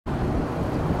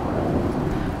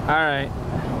Alright.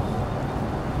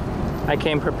 I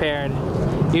came prepared.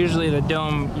 Usually the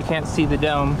dome, you can't see the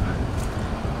dome.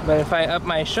 But if I up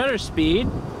my shutter speed,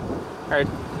 or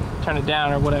turn it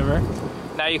down or whatever,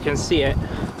 now you can see it.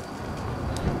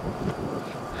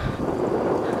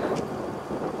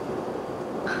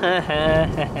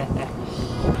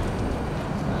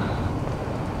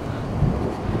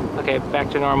 Okay,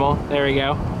 back to normal. There we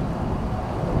go.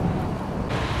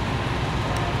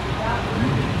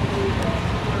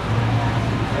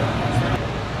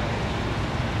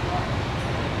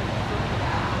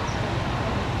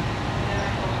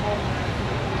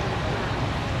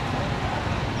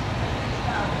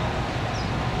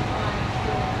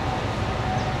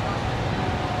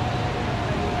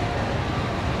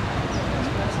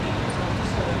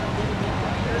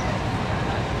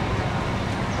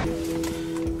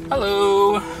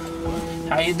 Hello,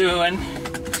 how you doing?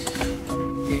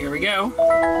 Here we go.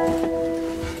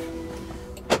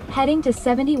 Heading to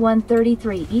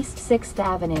 7133 East 6th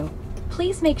Avenue.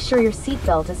 Please make sure your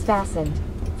seatbelt is fastened.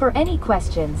 For any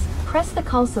questions, press the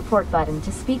call support button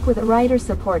to speak with a rider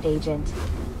support agent.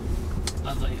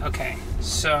 Lovely. Okay,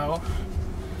 so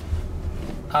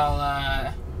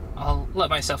I'll let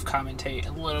myself commentate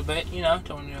a little bit. You know,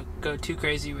 don't want to go too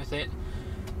crazy with it.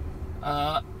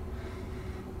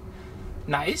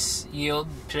 Nice. Yield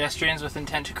pedestrians with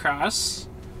intent to cross.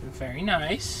 Very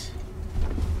nice.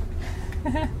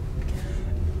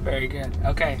 Very good.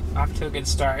 Okay, off to a good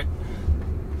start.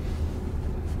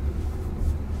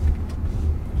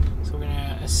 So we're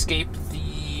gonna escape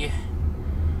the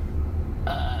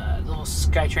little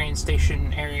SkyTrain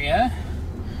station area,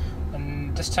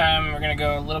 and this time we're gonna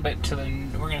go a little bit to the.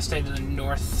 We're gonna stay to the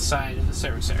north side of the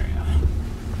service area.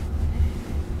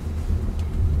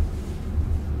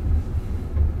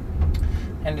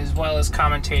 And as well as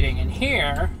commentating in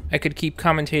here, I could keep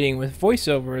commentating with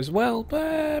voiceover as well,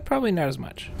 but probably not as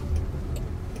much.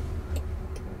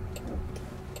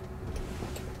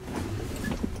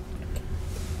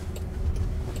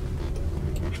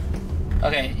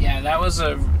 Okay, yeah, that was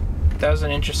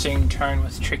an interesting turn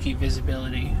with tricky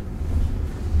visibility.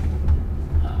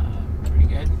 Pretty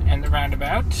good. And the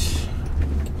roundabout.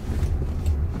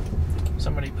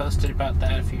 Somebody posted about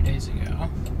that a few days ago.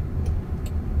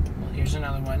 Here's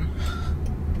another one.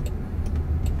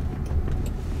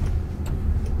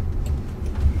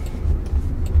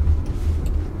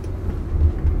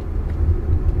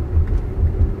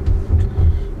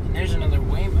 And there's another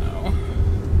Waymo.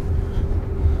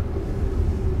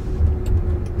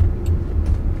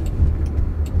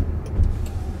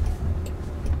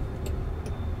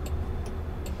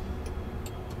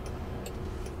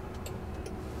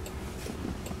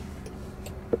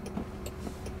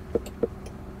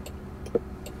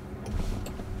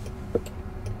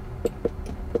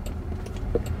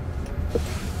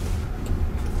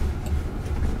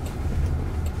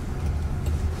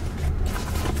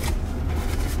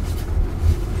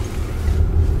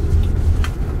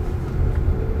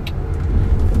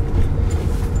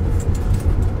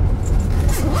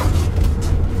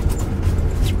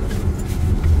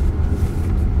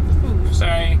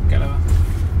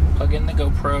 In the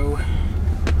GoPro.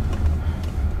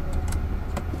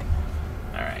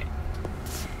 Alright.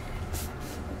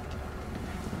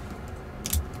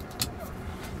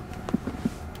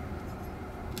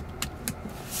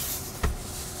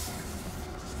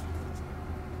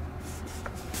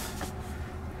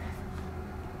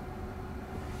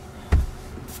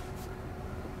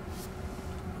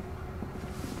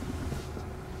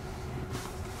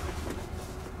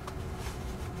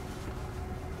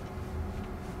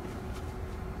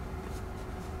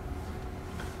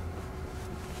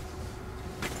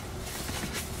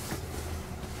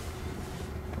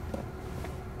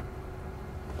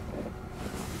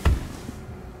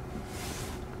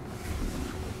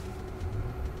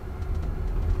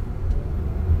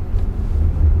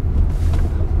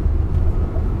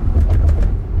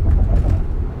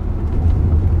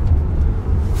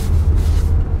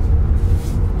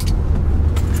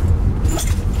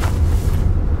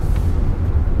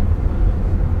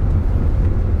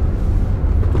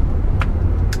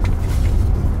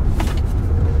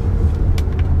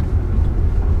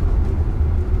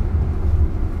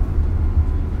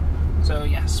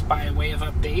 By way of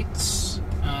updates,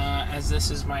 as this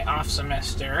is my off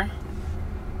semester,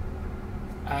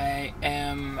 I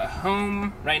am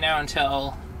home right now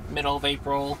until middle of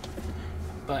April,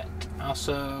 but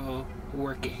also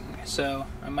working, so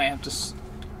I might have to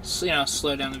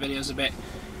slow down the videos a bit,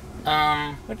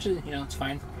 which is, it's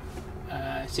fine.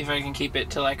 See if I can keep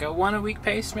it to like a 1 a week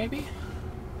pace, maybe.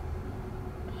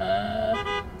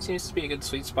 Seems to be a good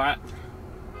sweet spot.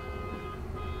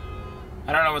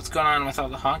 I don't know what's going on with all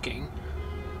the honking.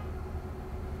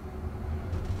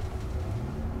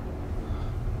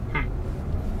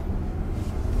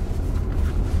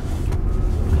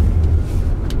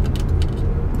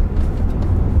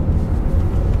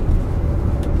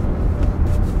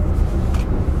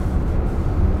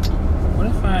 What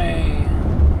if I...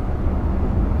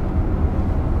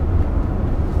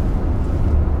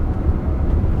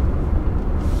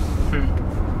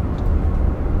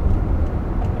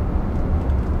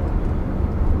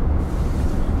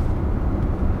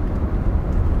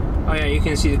 Oh yeah, you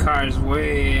can see the cars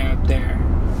way out there.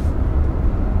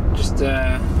 Just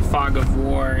the fog of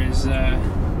war is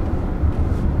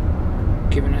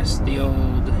giving us the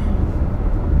old...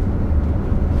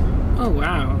 Oh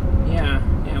wow, yeah,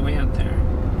 way out there.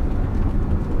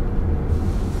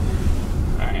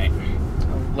 Alright,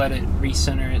 I'll let it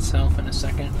recenter itself in a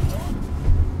second.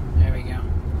 There we go.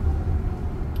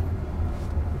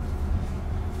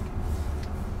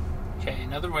 Okay,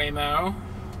 another Waymo.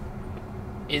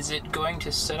 Is it going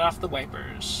to set off the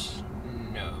wipers?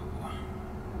 No.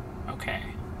 Okay.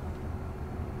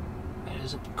 That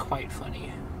isn't quite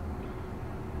funny.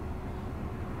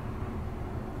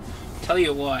 Tell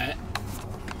you what.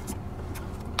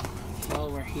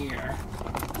 While we're here,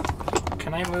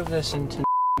 can I move this into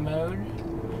mode?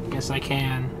 Yes, I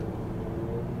can.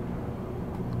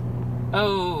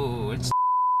 Oh, it's...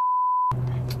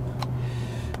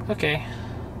 Okay.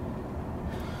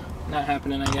 Not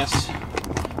happening, I guess.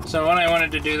 So what I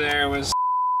wanted to do there was...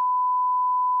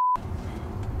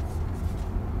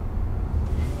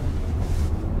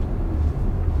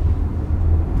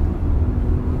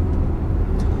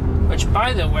 Which,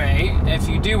 by the way, if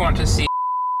you do want to see...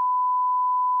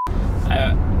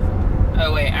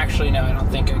 oh wait, actually no, I don't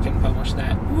think I can publish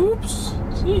that. Oops!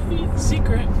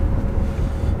 Secret.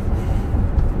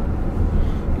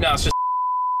 No, it's just...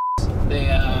 They,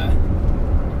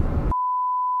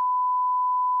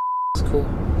 it's cool.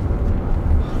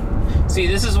 See,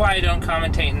 this is why I don't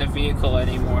commentate in the vehicle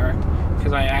anymore,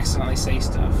 because I accidentally say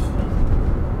stuff.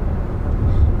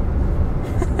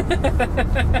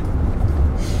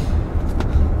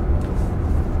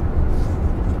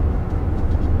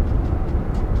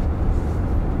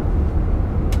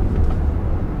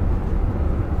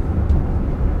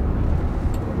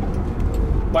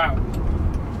 Wow.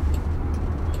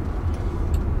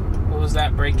 What was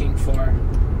that braking for?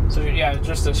 So yeah,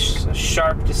 just a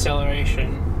sharp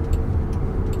deceleration.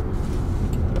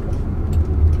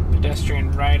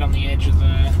 Pedestrian right on the edge of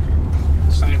the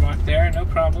sidewalk there, no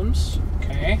problems.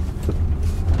 Okay.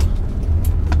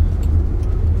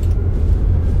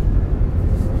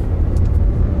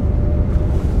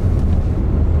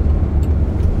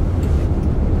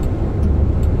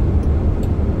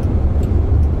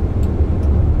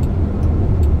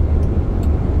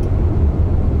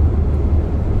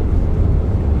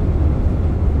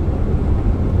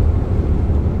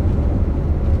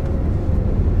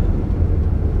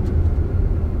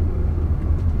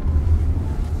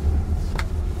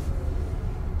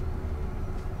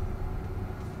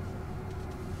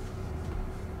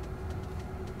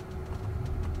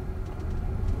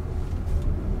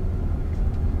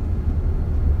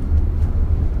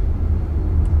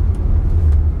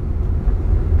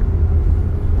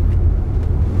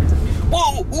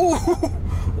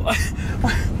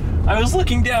 I was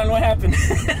looking down, what happened?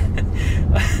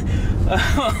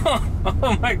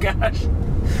 Oh my gosh.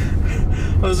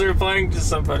 I was replying to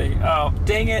somebody. Oh,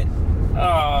 dang it.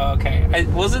 Oh, okay.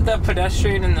 Was it that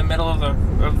pedestrian in the middle of the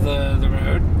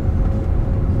road?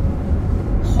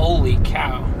 Holy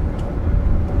cow.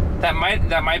 That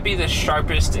might be the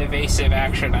sharpest evasive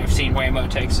action I've seen Waymo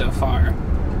take so far.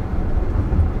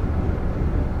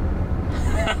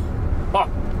 Oh.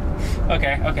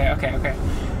 Okay.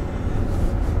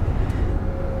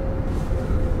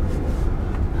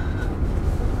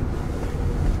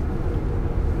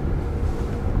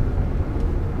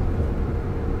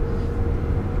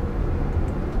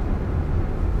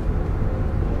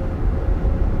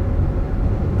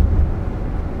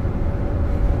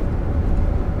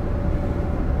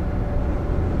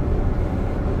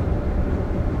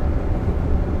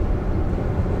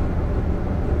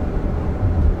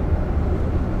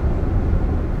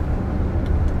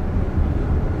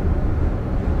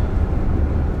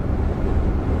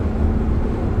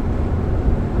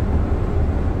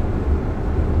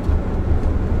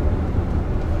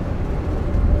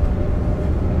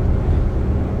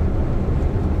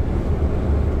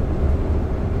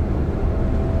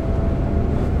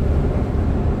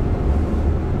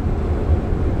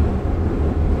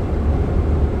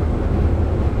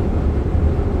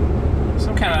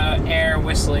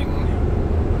 whistling.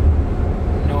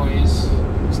 noise.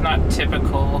 It's not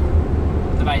typical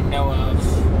that I know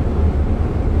of.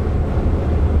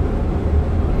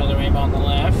 Another Waymo on the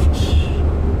left.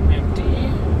 Empty.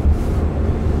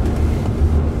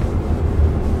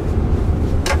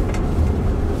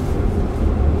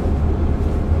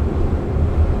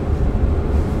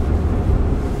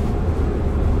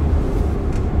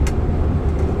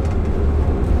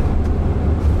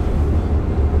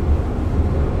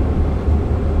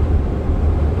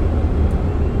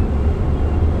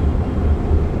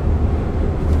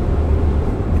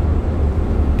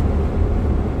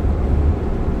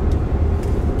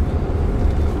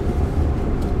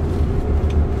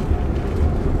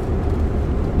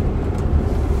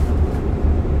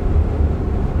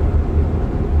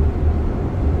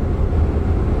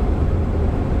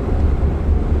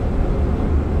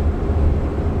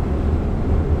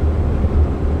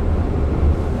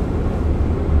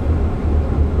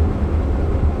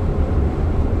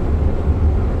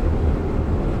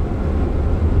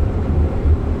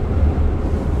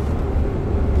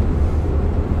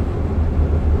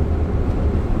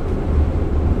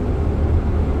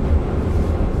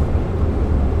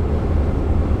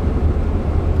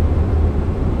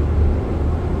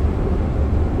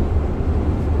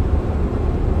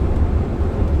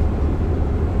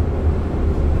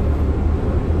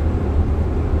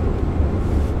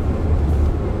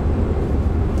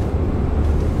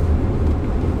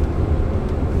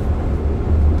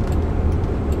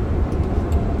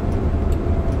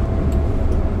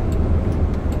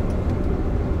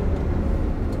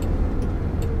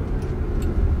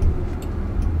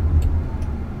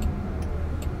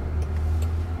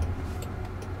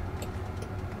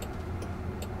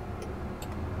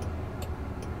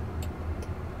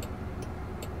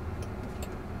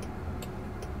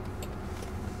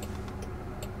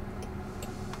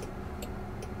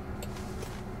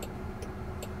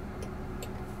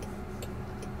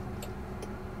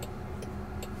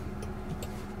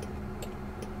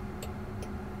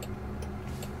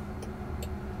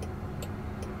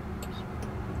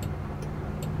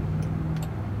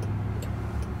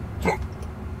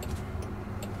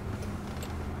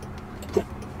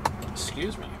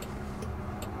 Excuse me.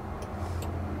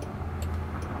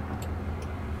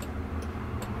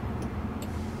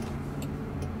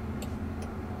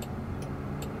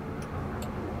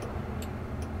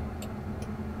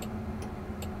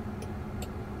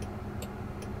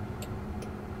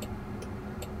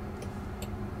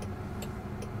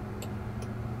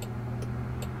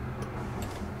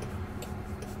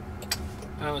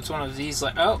 Oh, it's one of these,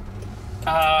 like, oh,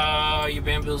 you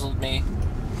bamboozled me.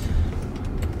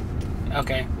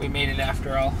 Okay, we made it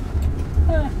after all.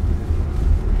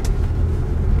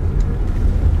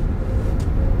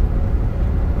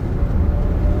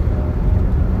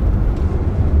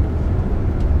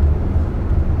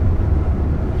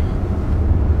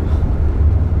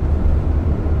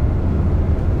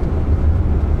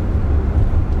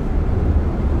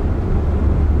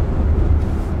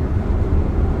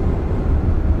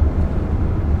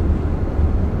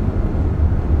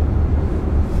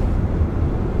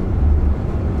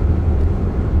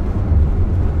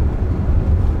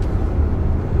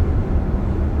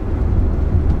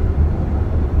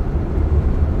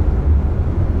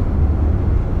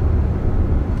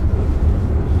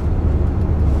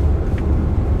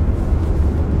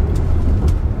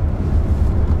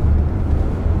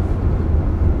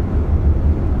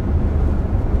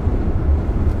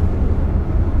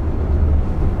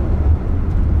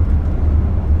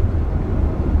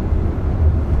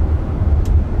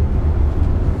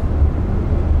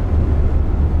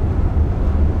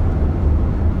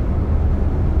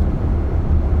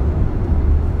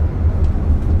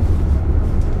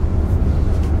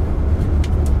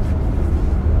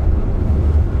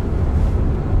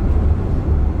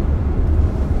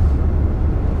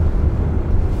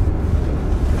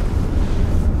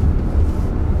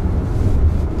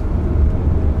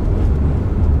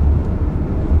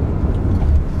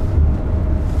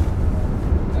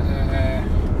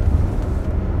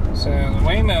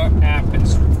 Waymo app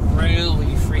is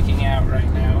really freaking out right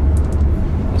now.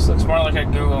 This looks more like a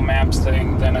Google Maps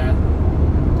thing than a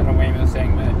Waymo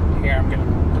thing, but here, I'm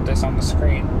gonna put this on the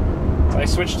screen. So I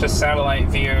switched to satellite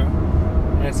view,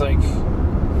 and it's like,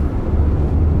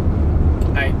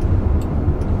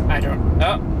 I don't,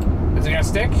 oh, is it gonna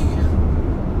stick?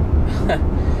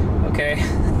 Okay.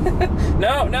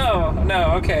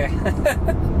 No, okay.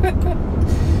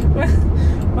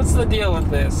 What's the deal with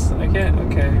this? I can't,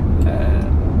 okay.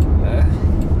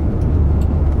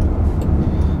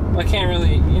 I can't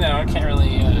really, I can't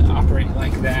really operate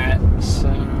like that, so.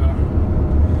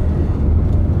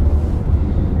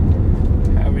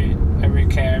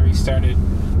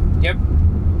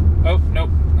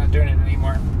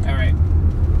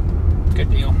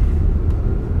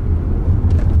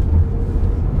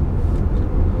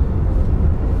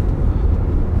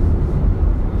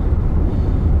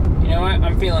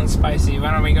 feeling spicy. Why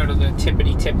don't we go to the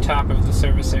tippity tip top of the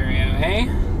service area, eh?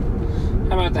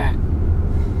 How about that?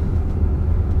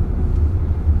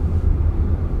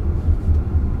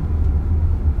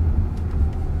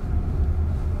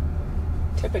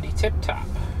 Tippity tip top.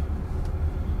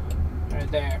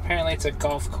 Right there. Apparently it's a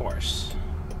golf course.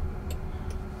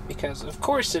 Because of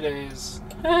course it is.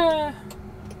 Ah.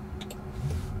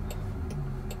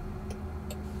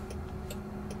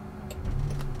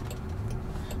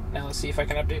 Now let's see if I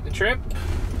can update the trip.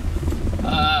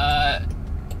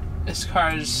 This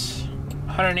car's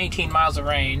 118 miles of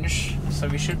range, so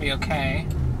we should be okay.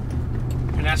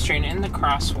 Pedestrian in the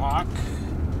crosswalk.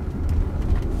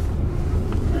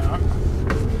 No.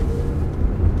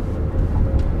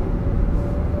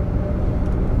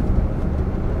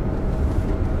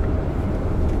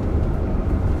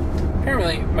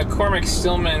 Apparently,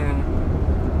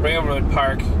 McCormick-Stillman Railroad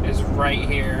Park is right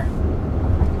here.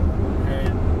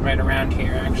 Right around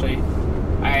here, actually.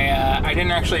 I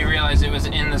didn't actually realize it was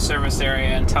in the service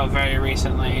area until very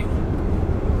recently.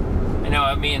 I know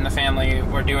what me and the family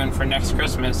were doing for next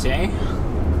Christmas, eh?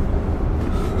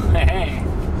 Hey.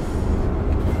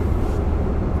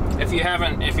 If you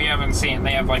haven't seen,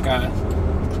 they have like a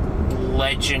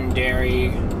legendary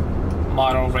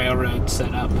model railroad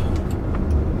set up.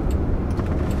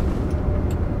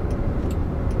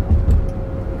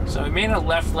 So we made a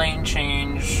left lane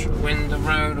change when the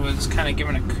road was kind of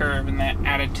given a curve, and that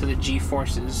added to the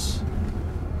G-forces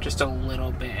just a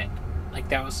little bit. Like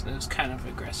it was kind of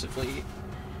aggressively.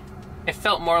 It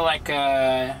felt more like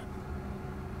I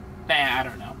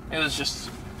don't know. It was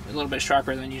just a little bit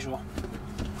sharper than usual.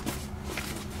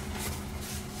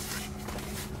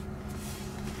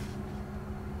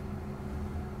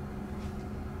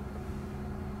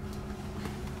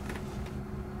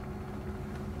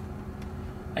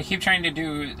 I keep trying to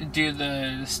do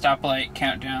the stoplight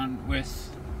countdown with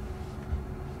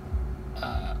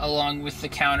along with the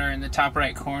counter in the top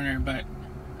right corner, but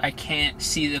I can't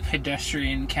see the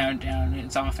pedestrian countdown.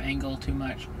 It's off angle too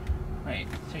much. Wait,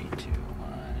 3, 2,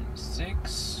 1,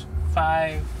 6,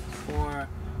 5, 4,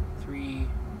 3,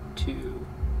 2,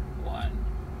 1,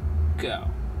 go.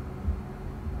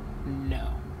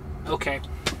 No. Okay,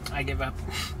 I give up.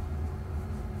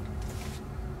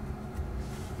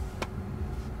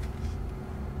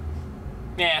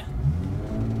 Yeah,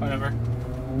 whatever.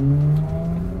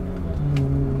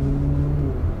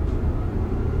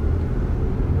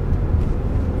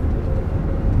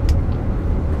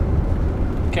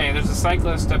 Okay, there's a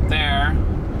cyclist up there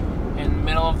in the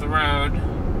middle of the road,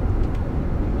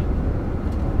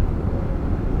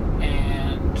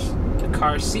 and the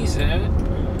car sees it.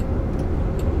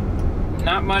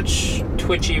 Not much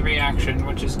twitchy reaction,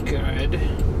 which is good.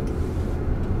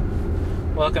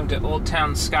 Welcome to Old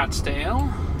Town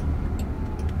Scottsdale.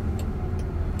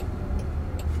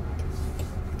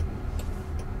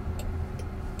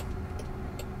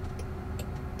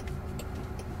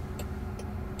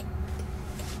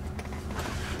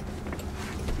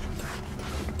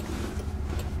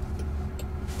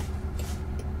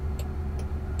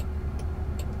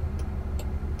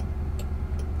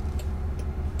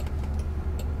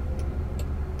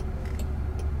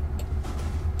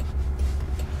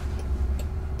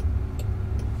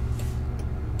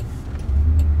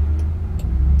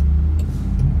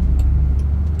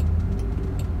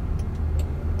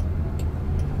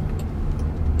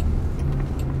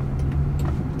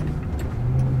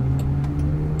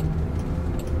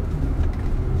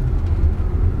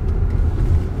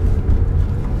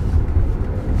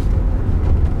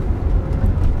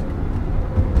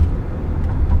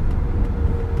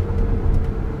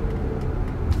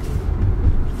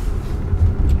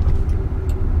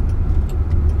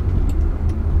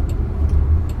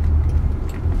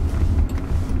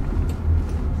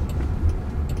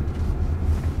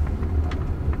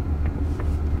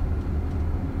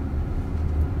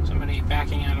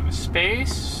 Backing out of a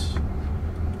space.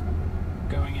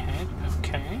 Going ahead.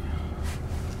 Okay.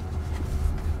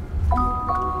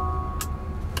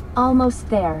 Almost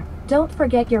there. Don't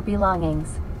forget your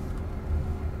belongings.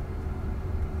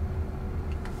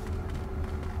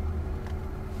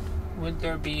 Would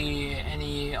there be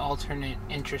any alternate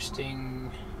interesting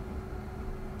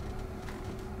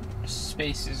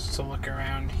spaces to look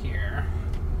around here?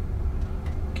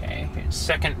 Okay,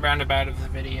 second roundabout of the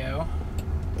video.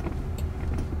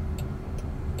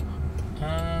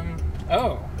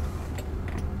 Oh.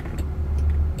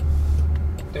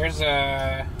 There's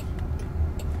a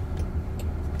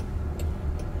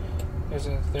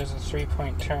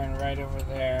 3-point turn right over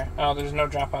there. Oh, there's no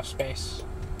drop-off space.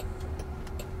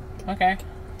 Okay.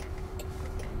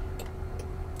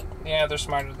 Yeah, they're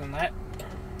smarter than that.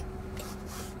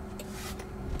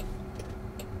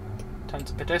 Tons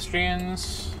of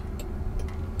pedestrians.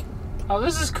 Oh,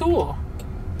 this is cool.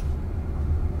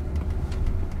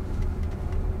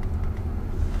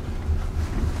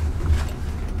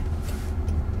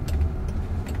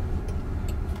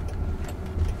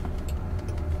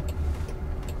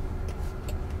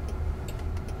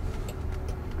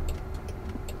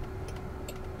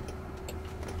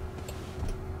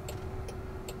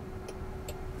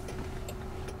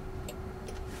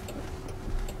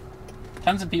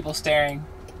 Tons of people staring.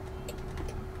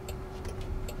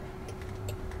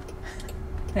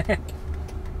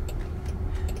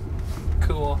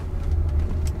 Cool.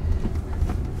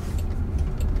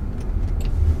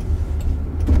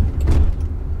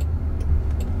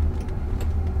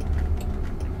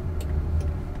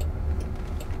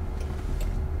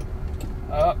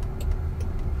 Oh.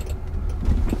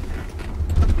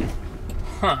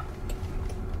 Huh.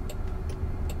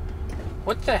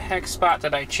 What the heck spot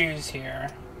did I choose here?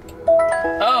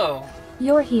 Oh!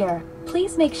 You're here.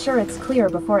 Please make sure it's clear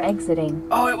before exiting.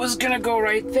 Oh, it was gonna go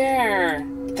right there!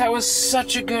 That was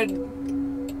such a good...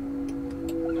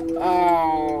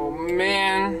 Oh,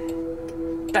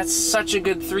 man. That's such a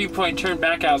good 3-point turn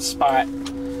back out spot.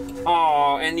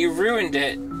 Oh, and you ruined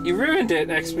it. You ruined it,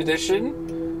 Expedition.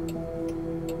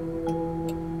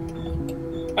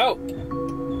 Oh!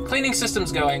 Cleaning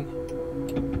system's going.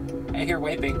 I hear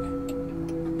wiping.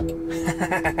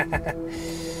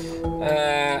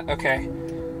 Okay.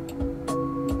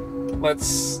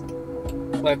 Let's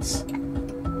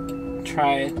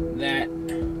try that.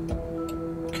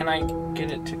 Can I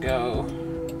get it to go?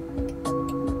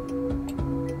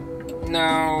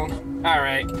 No.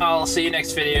 Alright, I'll see you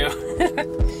next video.